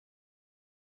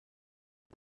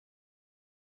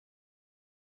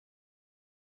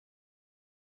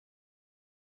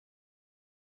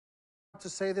to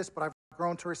say this, but I've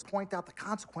grown to point out the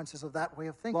consequences of that way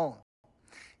of thinking alone.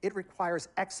 It requires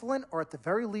excellent, or at the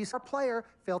very least, our player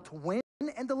failed to win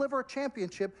and deliver a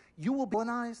championship, you will be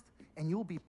penalized and you will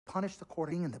be punished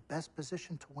accordingly. Being in the best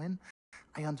position to win,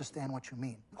 I understand what you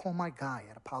mean. Call my guy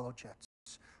at Apollo Jets.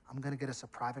 I'm going to get us a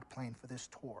private plane for this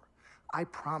tour. I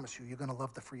promise you, you're going to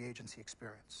love the free agency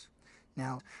experience.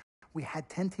 Now, we had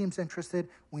 10 teams interested.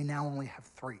 We now only have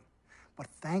 3. But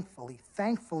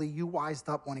thankfully, you wised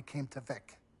up when it came to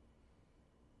Vic.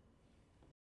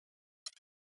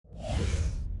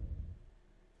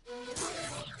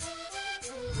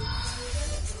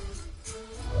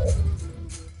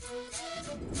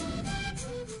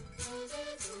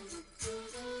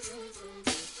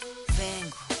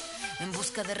 Vengo en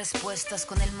busca de respuestas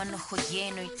con el manojo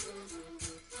lleno y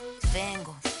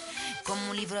vengo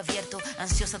como un libro abierto,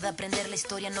 ansiosa de aprender la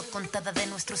historia no contada de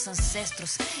nuestros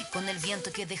ancestros, con el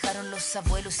viento que dejaron los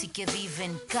abuelos y que vive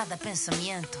en cada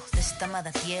pensamiento de esta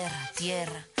amada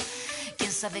tierra.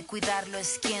 Quien sabe cuidarlo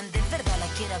es quien de verdad la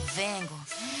quiera. Vengo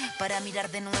para mirar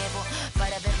de nuevo,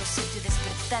 para ver los sitios y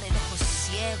despertar el ojo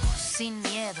ciego, sin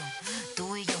miedo,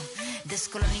 tú y yo.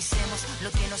 Descolonicemos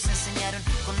lo que nos enseñaron,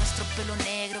 con nuestro pelo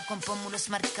negro, con pómulos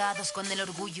marcados, con el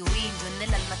orgullo indio en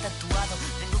el alma tatuado.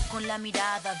 Vengo con la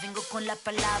mirada, vengo con la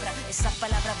palabra, esa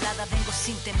palabra hablada. Vengo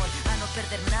sin temor a no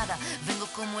perder nada. Vengo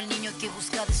como el niño que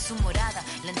busca de su morada,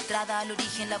 la entrada al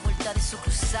origen, la vuelta de su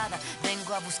cruzada.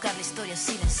 Vengo a buscar la historia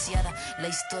silenciada, la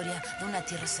historia de una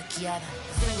tierra saqueada.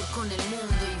 Vengo con el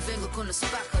mundo y vengo con los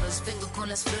pájaros, vengo con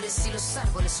las flores y los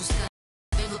árboles, sus cantos.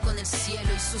 Vengo con el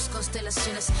cielo y sus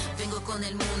constelaciones, vengo con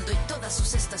el mundo y todas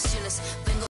sus estaciones.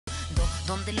 Vengo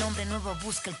donde el hombre nuevo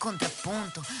busca el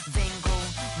contrapunto. Vengo,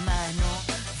 mano,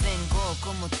 vengo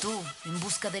como tú, en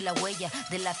busca de la huella,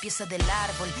 de la pieza del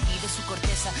árbol y de su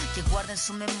corteza, que guarda en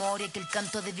su memoria que el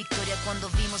canto de victoria cuando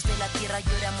vimos de la tierra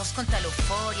lloramos con tal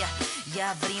euforia.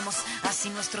 Ya abrimos así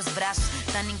nuestros brazos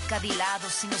tan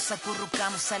encadilados y nos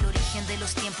acurrucamos al origen de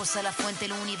los tiempos, a la fuente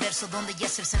del universo donde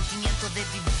yace el sentimiento de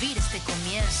vivir este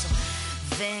comienzo.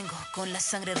 Vengo con la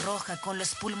sangre roja, con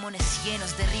los pulmones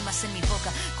llenos de rimas en mi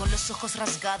boca, con los ojos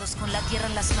rasgados, con la tierra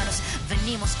en las manos.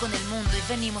 Venimos con el mundo y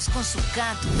venimos con su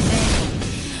canto.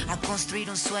 Vengo a construir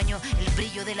un sueño, el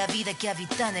brillo de la vida que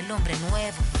habita en el hombre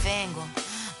nuevo. Vengo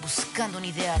buscando un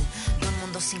ideal y un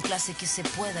mundo sin clase que se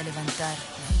pueda levantar.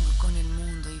 Vengo con el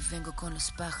mundo y vengo con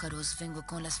los pájaros, vengo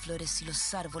con las flores y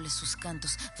los árboles, sus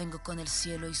cantos. Vengo con el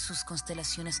cielo y sus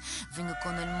constelaciones, vengo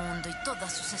con el mundo y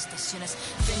todas sus estaciones.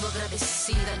 Vengo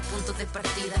agradecida al punto de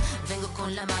partida, vengo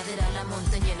con la madera, la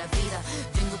montaña y la vida.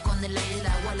 Vengo con el aire, el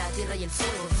agua, la tierra y el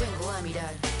fuego. Vengo a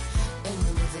mirar el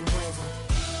mundo de nuevo.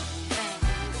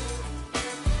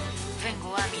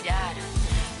 Vengo a mirar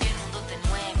el mundo de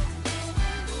nuevo.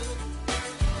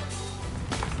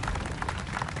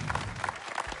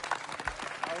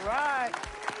 All right.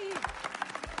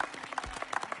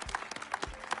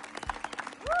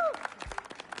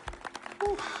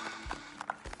 Woo.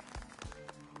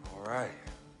 All right.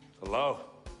 Hello.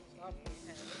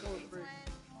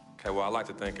 Okay, well, I'd like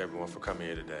to thank everyone for coming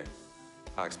here today.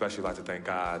 I especially like to thank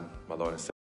God, my Lord and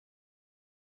Savior.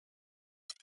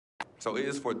 So it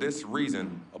is for this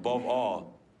reason, above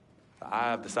all, that I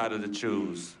have decided to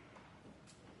choose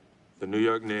the New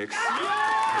York Knicks.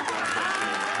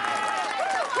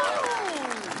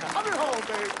 I'm at home,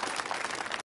 baby.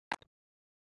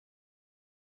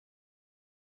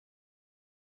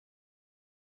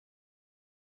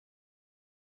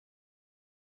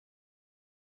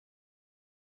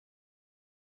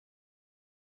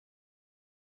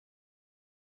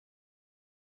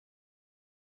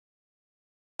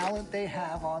 Talent they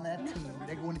have on that team,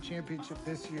 they're going to championship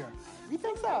this year. You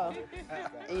think so?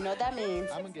 And you know what that means?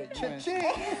 I'm gonna get you in.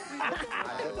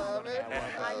 I love it.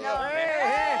 I know.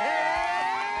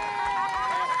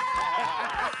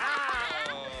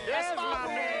 Yes, my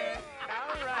man.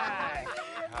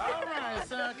 All right,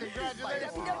 son.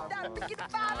 Congratulations.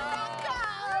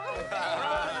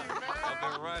 I've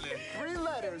been running. 3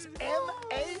 letters.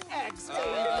 M-A-X,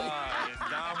 baby.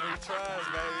 Dom we trust,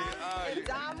 baby.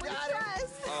 Dom we trust.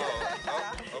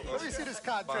 Let me see this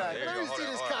contract. Let me see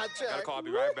this contract. Gotta call. I'll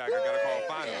be right back. I gotta call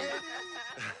finally.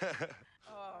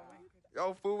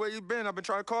 Yo, fool, where you been? I've been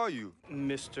trying to call you.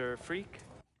 Mr. Freak,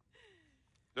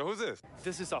 Yo, who's this?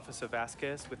 this is Officer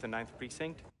Vasquez with the 9th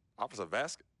Precinct. Officer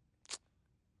Vasquez?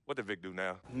 What did Vic do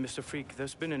now? Mr. Freak,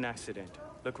 there's been an accident.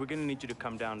 Look, we're gonna need you to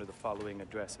come down to the following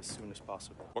address as soon as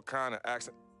possible. What kind of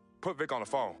accident? Put Vic on the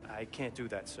phone. I can't do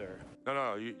that, sir.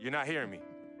 No, you're not hearing me.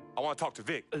 I want to talk to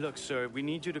Vic. Look, sir, we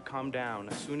need you to calm down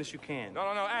as soon as you can.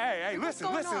 No. Hey, listen.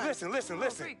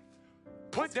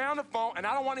 Put down the phone, and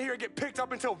I don't want to hear it get picked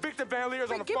up until Victor Van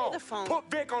Leer's on the give me phone. the phone.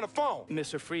 Put Vic on the phone.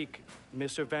 Mr. Freak,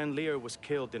 Mr. Van Leer was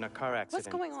killed in a car accident.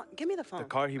 What's going on? Give me the phone. The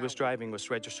car he was driving was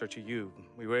registered to you.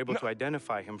 We were able to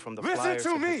identify him from the Listen flyers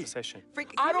to in his me. possession.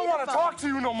 Freak, I give don't me the want to phone. talk to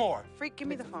you no more. Freak, give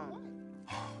me the phone.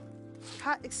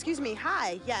 Hi, excuse me.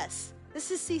 Hi. Yes.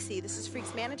 This is Cece. This is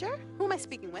Freak's manager. Who am I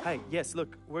speaking with? Hi, yes,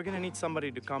 look, we're gonna need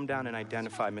somebody to come down and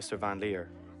identify Mr. Van Leer.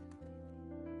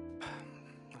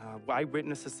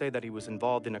 Eyewitnesses say that he was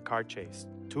involved in a car chase.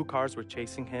 2 cars were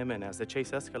chasing him, and as the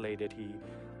chase escalated, he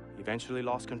eventually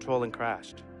lost control and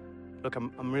crashed. Look,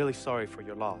 I'm really sorry for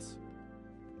your loss.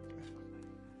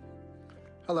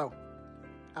 Hello.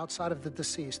 Outside of the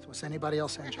deceased, was anybody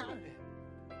else injured?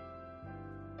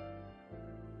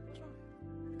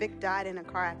 Vic died in a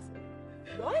car accident.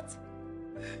 What?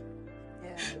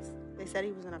 Yeah. They said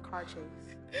he was in a car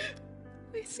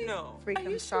chase. No. Freak, Are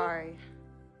I'm you sorry.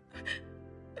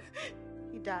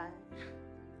 He died.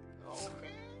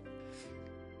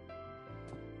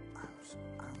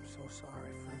 I'm so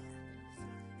sorry, Freak.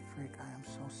 Freak, I am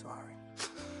so sorry.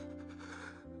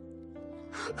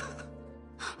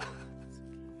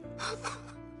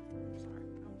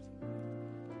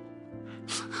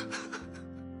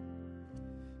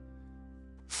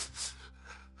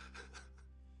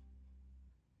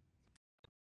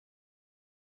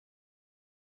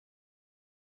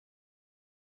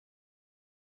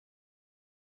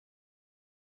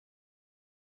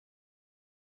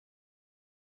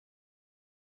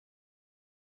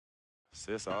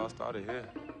 Sis, all started here.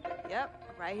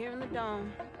 Yep, right here in the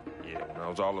dome. Yeah, when I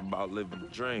was all about living the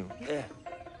dream. Yeah.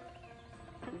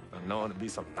 I know it'll be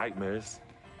some nightmares.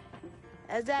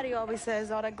 As Daddy always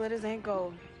says, all that glitters ain't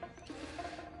gold.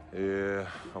 Yeah,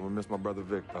 I'm gonna miss my brother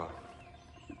Vic, though.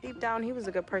 Deep down, he was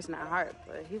a good person at heart,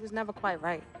 but he was never quite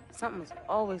right. Something was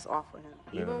always off with him,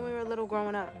 even when we were little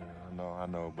growing up. Yeah, I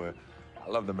know, but I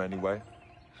loved him anyway.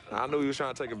 I knew he was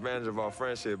trying to take advantage of our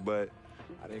friendship, but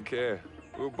I didn't care.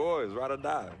 We were boys, ride or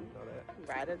die, you know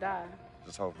that. Ride or die.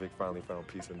 Just hope Vic finally found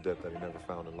peace and depth that he never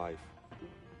found in life.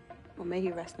 Well, may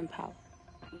he rest in power.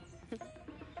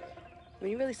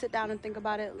 When you really sit down and think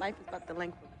about it, life is about the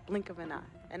blink of an eye,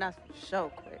 and that's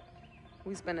so quick.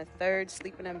 We spend a third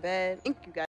sleeping in bed. Think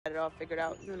you got it all figured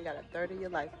out. You only got a third of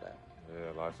your life left.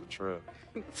 Yeah, life's a trip.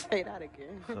 Say that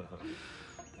again.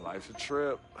 Life's a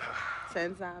trip.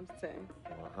 10 times 10.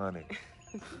 Well, honey.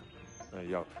 Hey,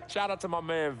 yo, shout out to my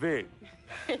man Vic.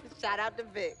 Shout out to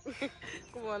Vic.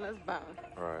 Come on, let's bounce.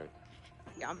 All right.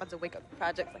 Yeah, I'm about to wake up the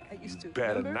projects like I used to.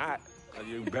 Better remember? not.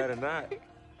 You better not.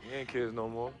 You ain't kids no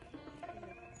more.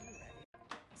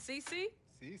 Cece?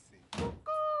 Cece.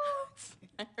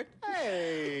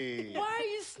 Hey. Why are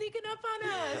you sneaking up on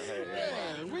us?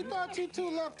 Man, we thought you two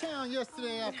left town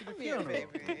yesterday after the funeral.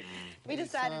 We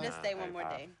decided to stay one more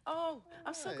day. Oh,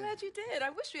 I'm so glad you did. I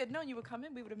wish we had known you were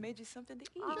coming. We would have made you something to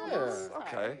eat. Yes.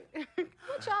 Okay.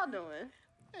 What y'all doing?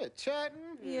 Yeah,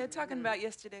 chatting. Yeah, talking about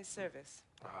yesterday's service.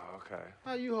 Oh, okay.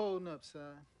 How you holding up, son?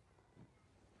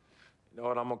 You know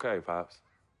what? I'm okay, Pops.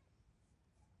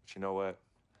 But you know what?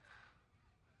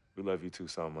 We love you two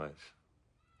so much.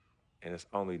 And it's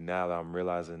only now that I'm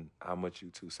realizing how much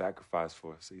you two sacrificed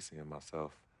for Cece and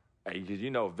myself. Hey, you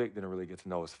know, Vic didn't really get to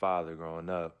know his father growing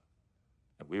up.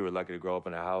 And we were lucky to grow up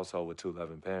in a household with 2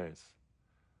 loving parents.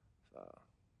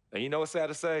 And you know what's sad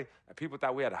to say? People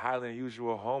thought we had a highly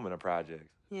unusual home in the project.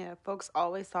 Yeah, folks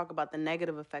always talk about the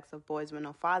negative effects of boys with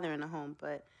no father in the home,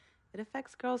 but it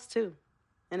affects girls too.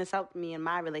 And it's helped me in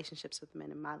my relationships with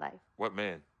men in my life. What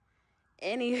man?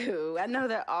 Anywho, I know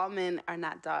that all men are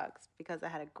not dogs because I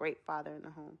had a great father in the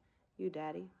home. You,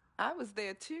 Daddy? I was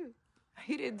there too.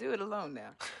 He didn't do it alone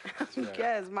now.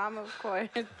 Yes, Mama, of course.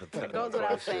 It goes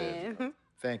without saying.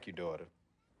 Thank you, daughter.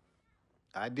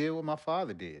 I did what my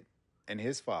father did, and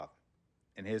his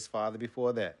father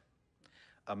before that.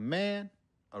 A man,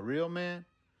 a real man,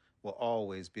 will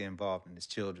always be involved in his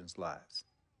children's lives.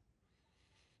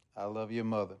 I love your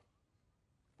mother.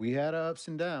 We had our ups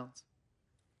and downs,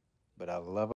 but I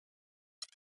love her.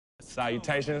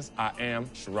 Salutations, I am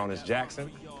Sharonis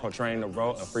Jackson, portraying the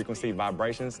role of Frequency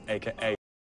Vibrations, a.k.a.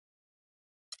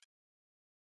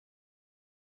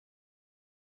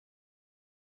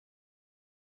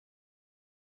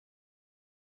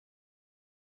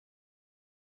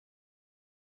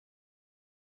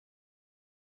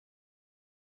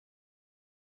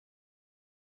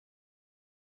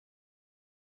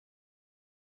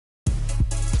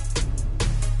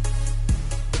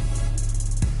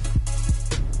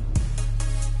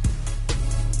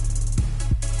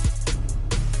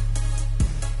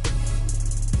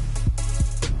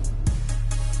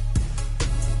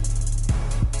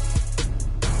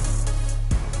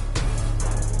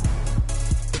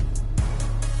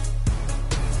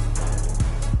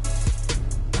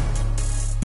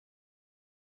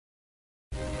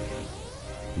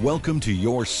 Welcome to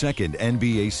your second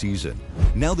NBA season.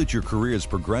 Now that your career is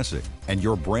progressing and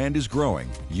your brand is growing,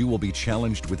 you will be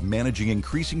challenged with managing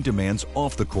increasing demands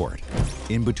off the court.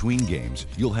 In between games,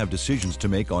 you'll have decisions to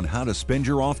make on how to spend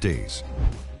your off days.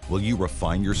 Will you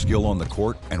refine your skill on the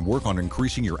court and work on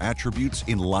increasing your attributes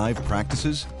in live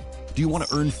practices? Do you want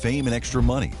to earn fame and extra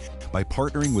money by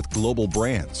partnering with global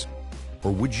brands?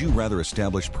 Or would you rather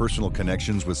establish personal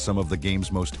connections with some of the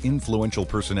game's most influential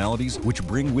personalities, which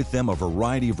bring with them a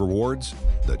variety of rewards?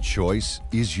 The choice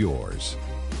is yours.